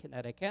than the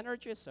kinetic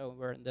energy. So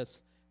we're in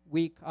this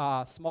weak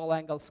small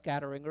angle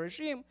scattering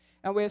regime,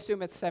 and we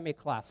assume it's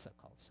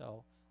semi-classical.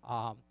 So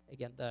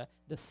again, the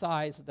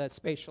size, the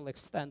spatial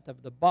extent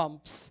of the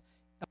bumps,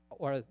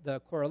 or the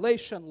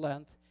correlation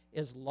length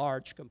is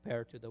large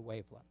compared to the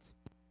wavelength,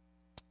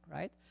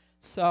 right?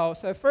 So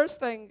the first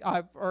thing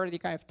I've already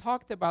kind of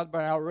talked about,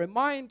 but I'll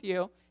remind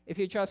you, if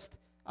you just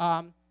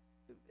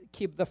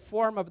keep the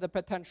form of the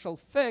potential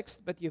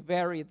fixed, but you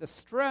vary the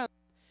strength,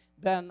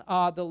 then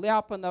the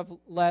Lyapunov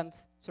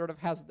length sort of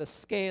has the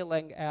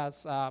scaling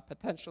as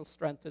potential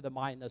strength to the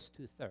minus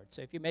 2/3.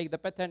 So if you make the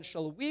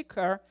potential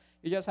weaker,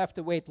 you just have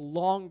to wait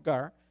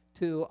longer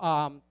to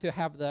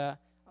have the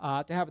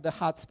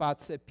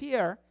hotspots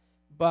appear.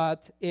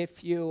 But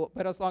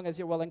as long as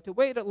you're willing to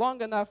wait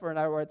long enough, or in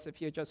other words,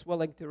 if you're just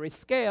willing to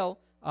rescale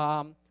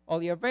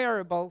all your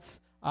variables,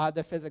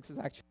 the physics is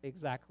actually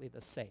exactly the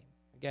same.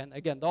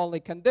 Again, the only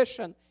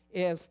condition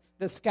is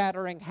the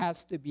scattering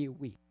has to be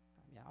weak.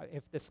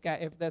 If this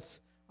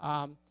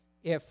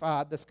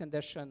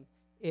condition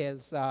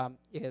is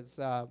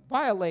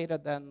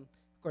violated, then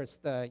of course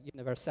the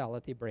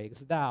universality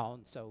breaks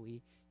down. So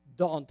we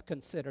don't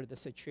consider the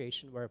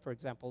situation where, for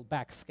example,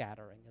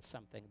 backscattering is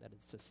something that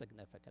is a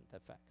significant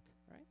effect,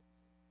 right?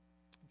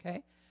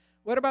 Okay.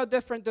 What about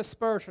different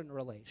dispersion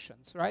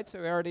relations, right?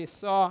 So we already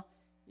saw,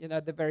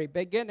 at the very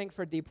beginning,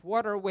 for deep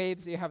water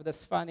waves, you have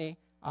this funny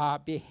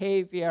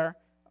behavior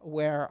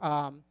where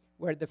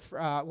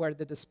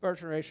the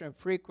dispersion ratio and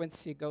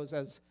frequency goes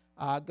as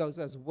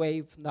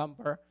wave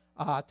number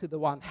to the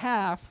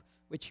 1/2,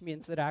 which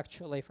means that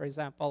actually, for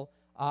example,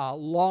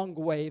 long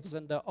waves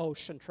in the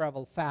ocean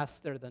travel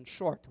faster than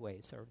short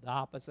waves, or the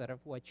opposite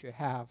of what you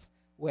have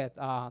with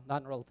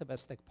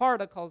non-relativistic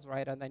particles,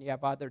 right? And then you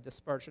have other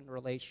dispersion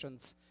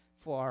relations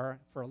for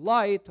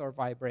light or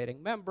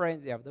vibrating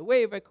membranes. You have the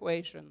wave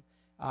equation,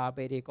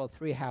 beta equal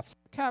 3/2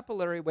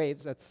 capillary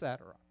waves,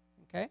 etc.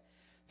 Okay,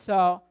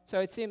 so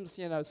it seems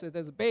so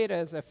this beta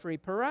is a free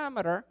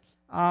parameter,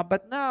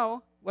 but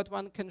now what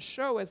one can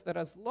show is that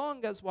as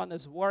long as one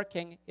is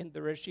working in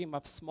the regime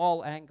of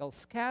small angle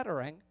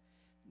scattering,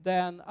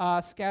 then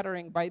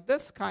scattering by in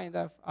this kind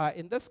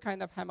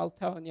of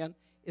Hamiltonian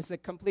is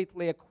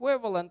completely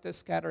equivalent to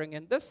scattering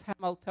in this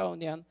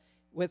Hamiltonian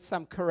with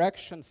some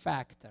correction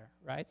factor,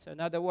 right? So in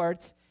other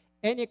words,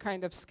 any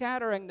kind of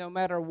scattering, no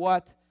matter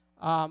what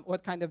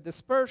kind of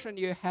dispersion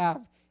you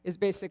have, is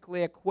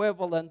basically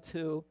equivalent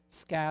to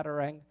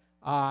scattering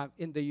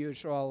in the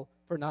usual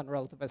for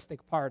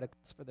non-relativistic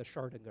particles for the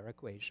Schrodinger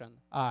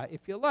equation,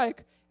 if you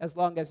like, as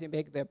long as you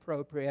make the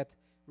appropriate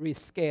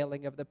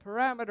rescaling of the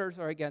parameters,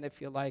 or again,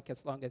 if you like,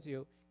 as long as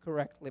you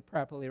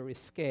properly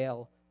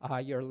rescale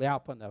your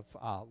Lyapunov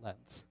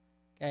length,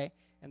 okay?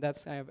 And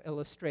that's kind of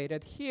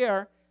illustrated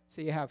here.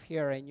 So you have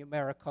here a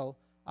numerical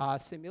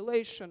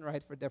simulation,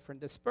 right, for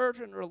different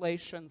dispersion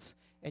relations,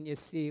 and you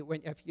see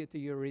if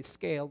you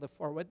rescale the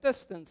forward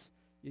distance,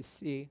 you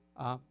see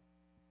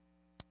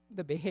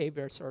the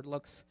behavior sort of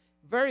looks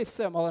very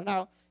similar.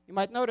 Now, you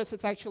might notice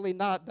it's actually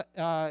not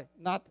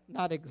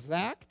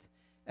exact,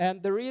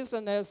 and the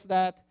reason is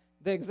that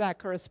the exact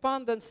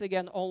correspondence,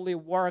 again, only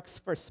works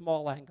for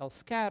small angle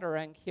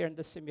scattering. Here in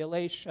the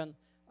simulation,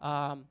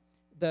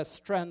 the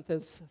strength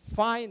is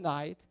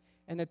finite,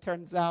 and it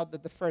turns out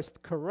that the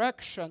first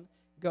correction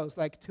goes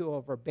like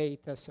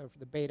 2/beta, so for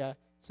the beta,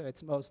 so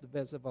it's most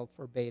visible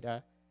for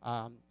beta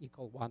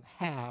equal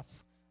 1/2,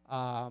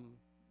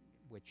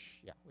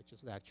 which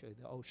is actually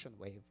the ocean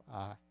wave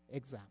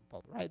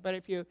example, right? But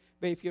if you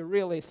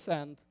really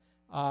send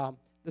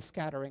the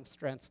scattering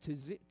strength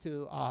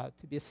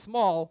to be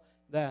small,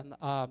 then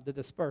the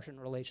dispersion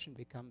relation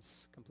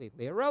becomes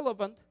completely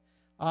irrelevant.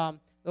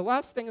 The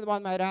last thing that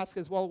one might ask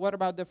is, well, what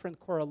about different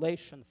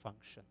correlation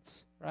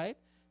functions, right?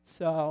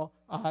 So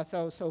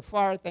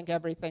far, I think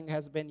everything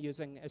has been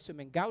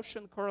assuming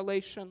Gaussian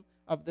correlation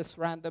of this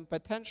random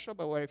potential,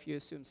 but what if you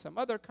assume some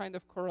other kind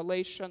of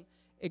correlation?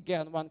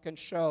 Again, one can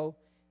show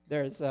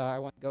I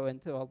won't go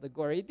into all the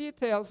gory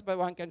details, but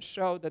one can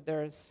show that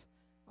there's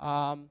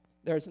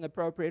an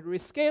appropriate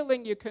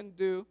rescaling you can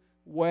do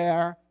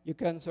where you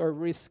can sort of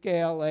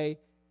rescale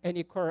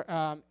any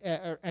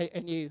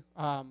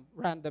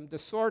random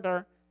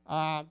disorder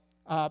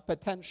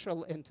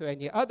potential into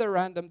any other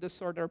random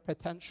disorder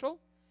potential.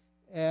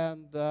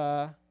 And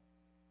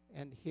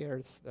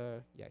here's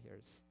the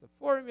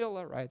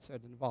formula, right? So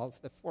it involves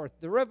the fourth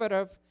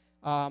derivative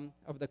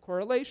of the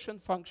correlation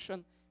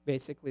function.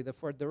 basically the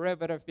fourth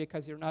derivative,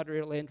 because you're not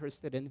really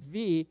interested in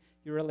V,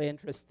 you're really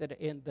interested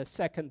in the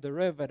second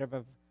derivative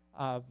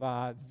of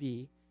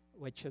V,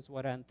 which is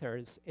what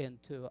enters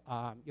into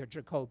your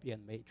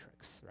Jacobian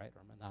matrix, right,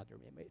 or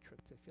monodromy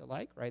matrix, if you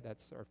like, right?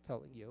 That's sort of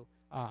telling you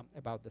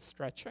about the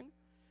stretching.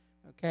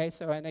 Okay,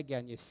 so, and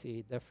again, you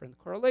see different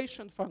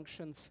correlation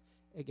functions,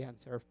 again,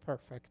 sort of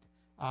perfect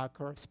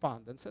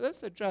correspondence. So this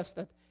suggests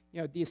that,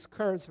 these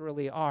curves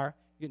really are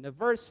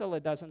universal.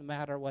 It doesn't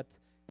matter what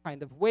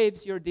kind of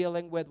waves you're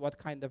dealing with, what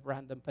kind of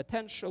random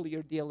potential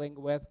you're dealing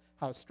with,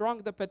 how strong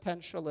the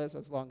potential is,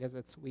 as long as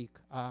it's weak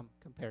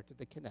compared to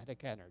the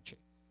kinetic energy.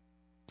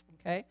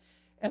 Okay,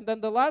 and then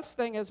the last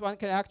thing is one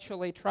can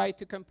actually try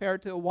to compare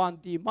to a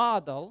 1D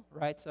model,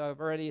 right? So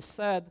I've already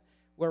said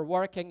we're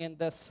working in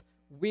this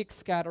weak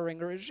scattering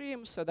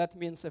regime, so that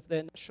means if the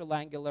initial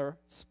angular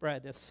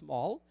spread is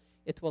small,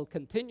 it will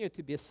continue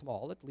to be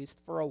small, at least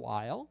for a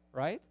while,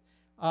 right?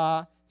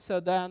 So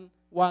then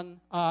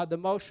the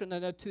motion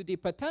in a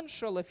 2D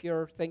potential, if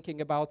you're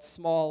thinking about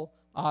small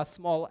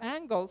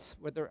angles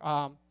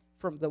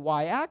from the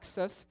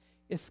y-axis,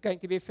 is going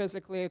to be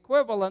physically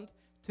equivalent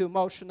to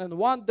motion in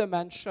one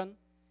dimension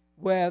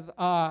with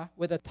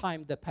a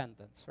time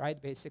dependence,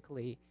 right?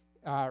 Basically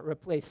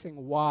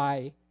replacing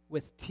y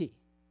with t,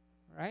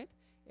 right?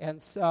 And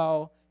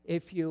so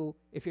if you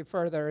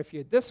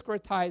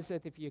discretize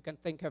it, if you can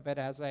think of it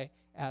as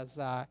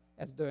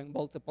doing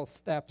multiple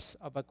steps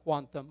of a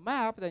quantum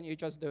map, then you're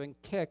just doing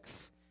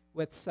kicks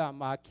with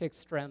some kick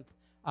strength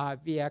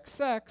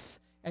Vxx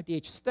at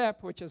each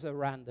step, which is a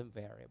random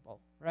variable,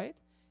 right?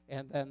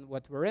 And then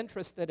what we're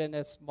interested in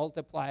is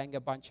multiplying a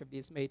bunch of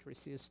these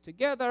matrices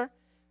together,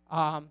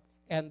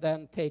 and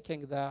then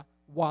taking the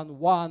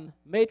 1,1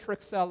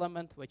 matrix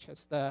element, which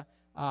is the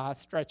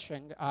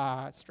stretching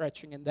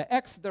in the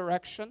x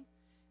direction,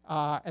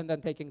 and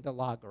then taking the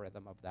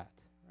logarithm of that,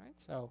 right?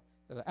 So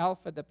the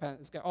alpha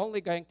is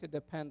only going to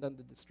depend on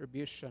the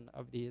distribution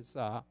of these,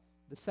 the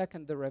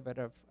second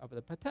derivative of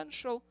the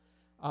potential.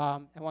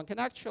 And one can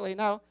actually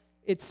now,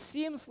 it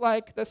seems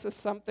like this is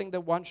something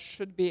that one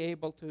should be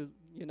able to,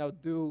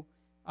 do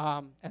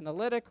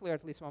analytically, or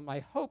at least one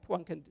might hope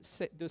one can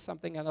do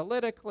something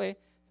analytically.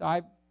 So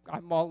I've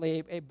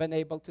only been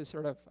able to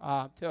sort of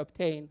to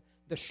obtain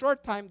the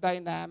short time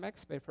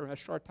dynamics, but from a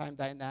short time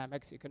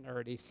dynamics, you can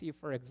already see,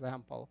 for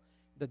example,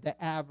 that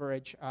the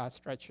average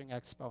stretching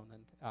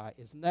exponent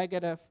is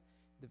negative.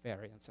 The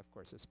variance, of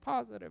course, is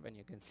positive, and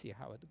you can see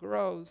how it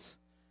grows.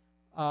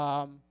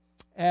 And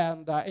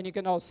you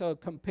can also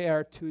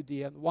compare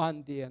 2D and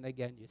 1D, and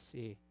again, you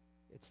see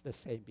it's the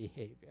same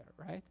behavior,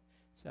 right?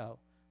 So,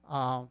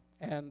 I'm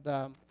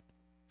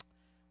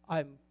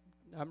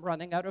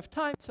running out of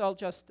time, so I'll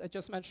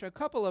just mention a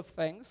couple of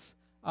things.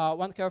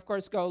 One can, of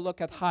course, go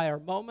look at higher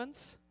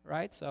moments,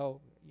 right?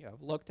 So you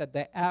have looked at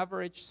the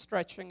average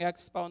stretching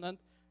exponent,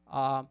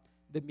 the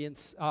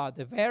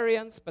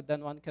variance, but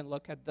then one can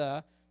look at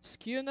the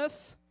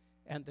skewness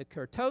and the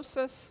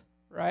kurtosis,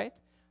 right?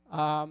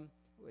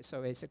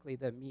 So basically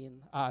the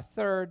mean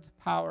third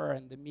power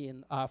and the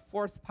mean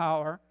fourth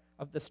power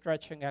of the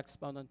stretching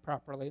exponent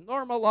properly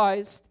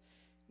normalized.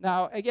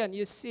 Now, again,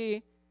 you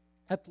see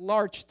at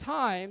large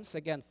times,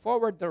 again,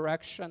 forward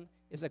direction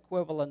is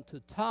equivalent to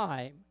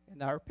time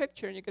in our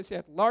picture. And you can see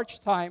at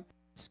large time,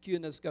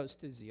 skewness goes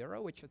to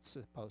 0, which it's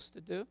supposed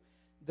to do.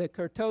 The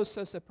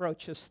kurtosis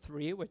approaches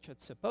 3, which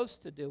it's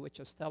supposed to do, which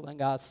is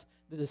telling us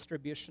the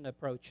distribution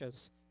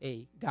approaches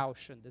a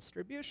Gaussian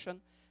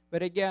distribution.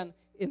 But again,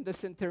 in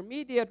this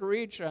intermediate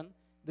region,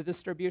 the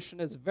distribution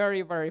is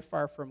very, very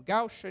far from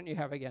Gaussian. You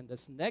have, again,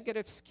 this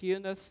negative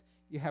skewness.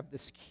 You have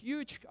this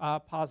huge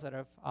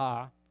positive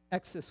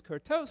excess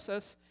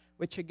kurtosis,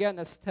 which, again,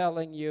 is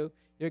telling you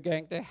you're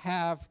going to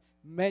have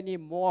many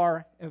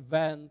more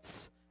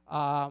events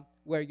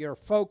where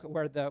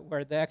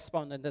the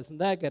exponent is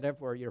negative,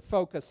 where you're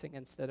focusing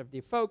instead of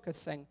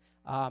defocusing,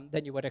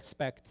 than you would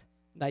expect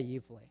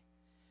naively.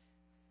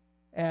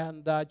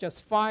 And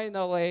just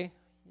finally,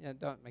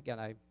 again,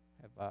 I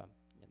have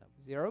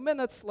 0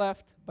 minutes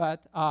left,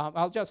 but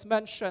I'll just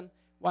mention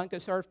one can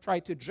sort of try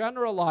to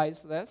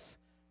generalize this.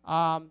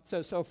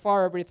 So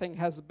far, everything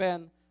has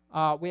been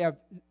we have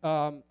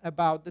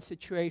about the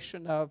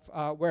situation of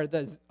where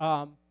the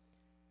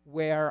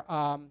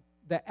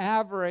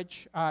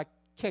average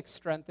kick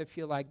strength, if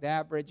you like, the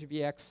average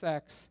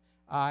Vxx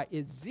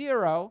is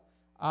 0,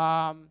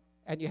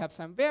 and you have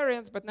some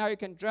variance, but now you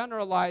can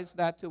generalize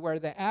that to where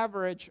the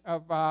average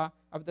of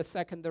the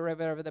second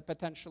derivative of the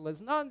potential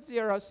is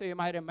non-zero. So you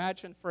might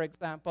imagine, for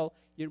example,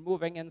 you're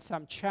moving in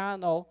some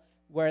channel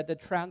where the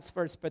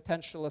transverse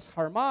potential is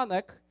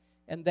harmonic,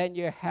 and then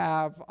you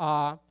have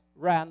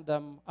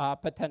random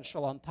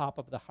potential on top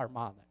of the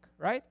harmonic,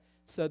 right?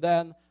 So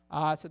then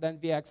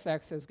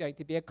Vxx is going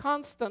to be a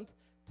constant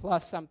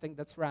plus something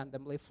that's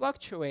randomly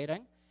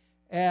fluctuating.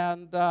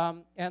 And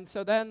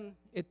so then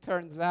it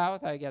turns out,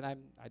 again,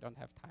 I don't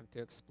have time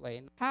to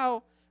explain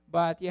how,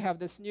 but you have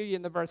this new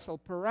universal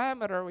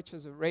parameter, which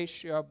is a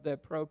ratio of the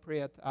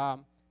appropriate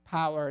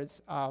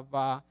powers of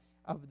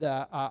of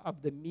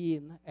the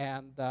mean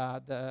and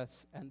the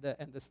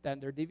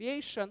standard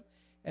deviation.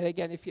 And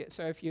again,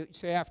 so you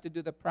have to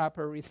do the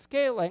proper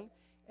rescaling,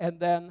 and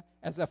then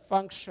as a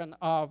function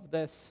of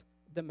this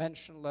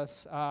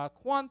dimensionless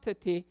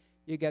quantity,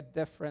 you get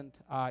different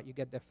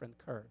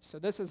curves. So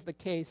this is the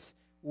case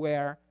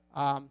where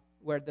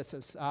this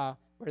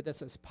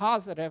is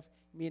positive,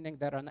 meaning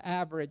that on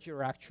average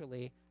you're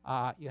actually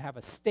you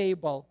have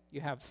stable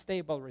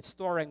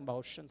restoring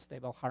motion,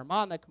 stable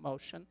harmonic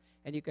motion,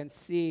 and you can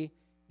see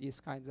these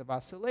kinds of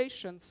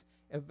oscillations.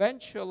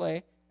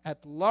 Eventually,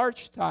 at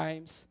large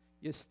times,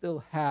 you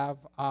still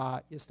have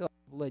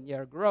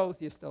linear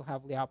growth, you still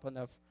have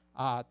Lyapunov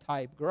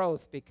type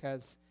growth,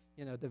 because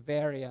the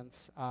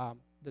variance,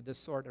 the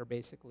disorder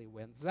basically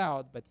wins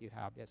out, but you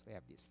obviously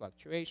have these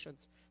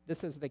fluctuations.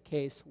 This is the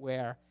case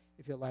where,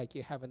 if you like,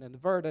 you have an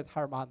inverted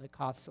harmonic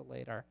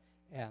oscillator,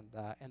 and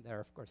there,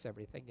 of course,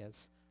 everything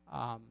is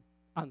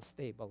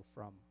unstable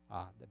from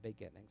the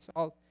beginning.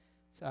 So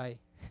I'm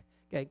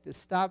going to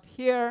stop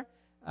here.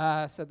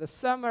 So the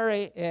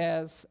summary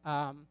is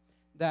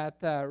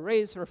that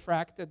rays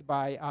refracted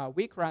by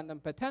weak random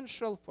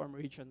potential form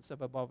regions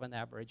of above an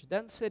average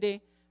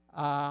density.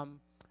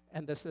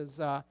 And this is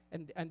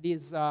and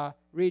these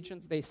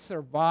regions, they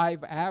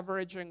survive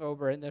averaging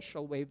over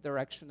initial wave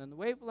direction and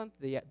wavelength,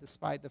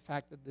 despite the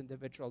fact that the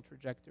individual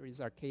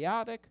trajectories are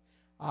chaotic.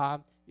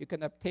 You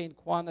can obtain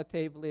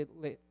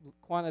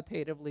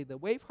quantitatively the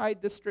wave height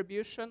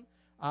distribution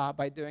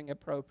by doing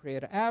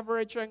appropriate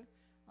averaging.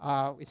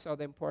 We saw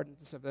the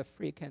importance of the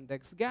freak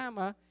index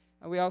gamma,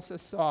 and we also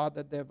saw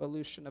that the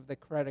evolution of the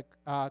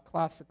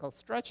classical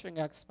stretching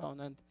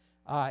exponent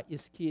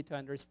is key to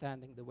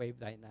understanding the wave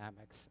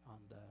dynamics on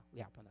the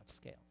Lyapunov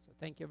scale. So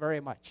thank you very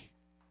much.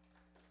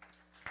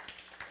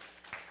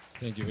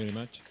 Thank you very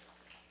much.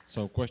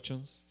 So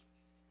questions?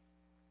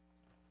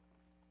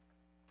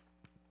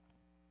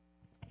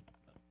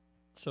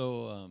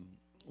 So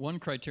one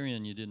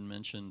criterion you didn't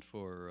mention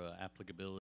for applicability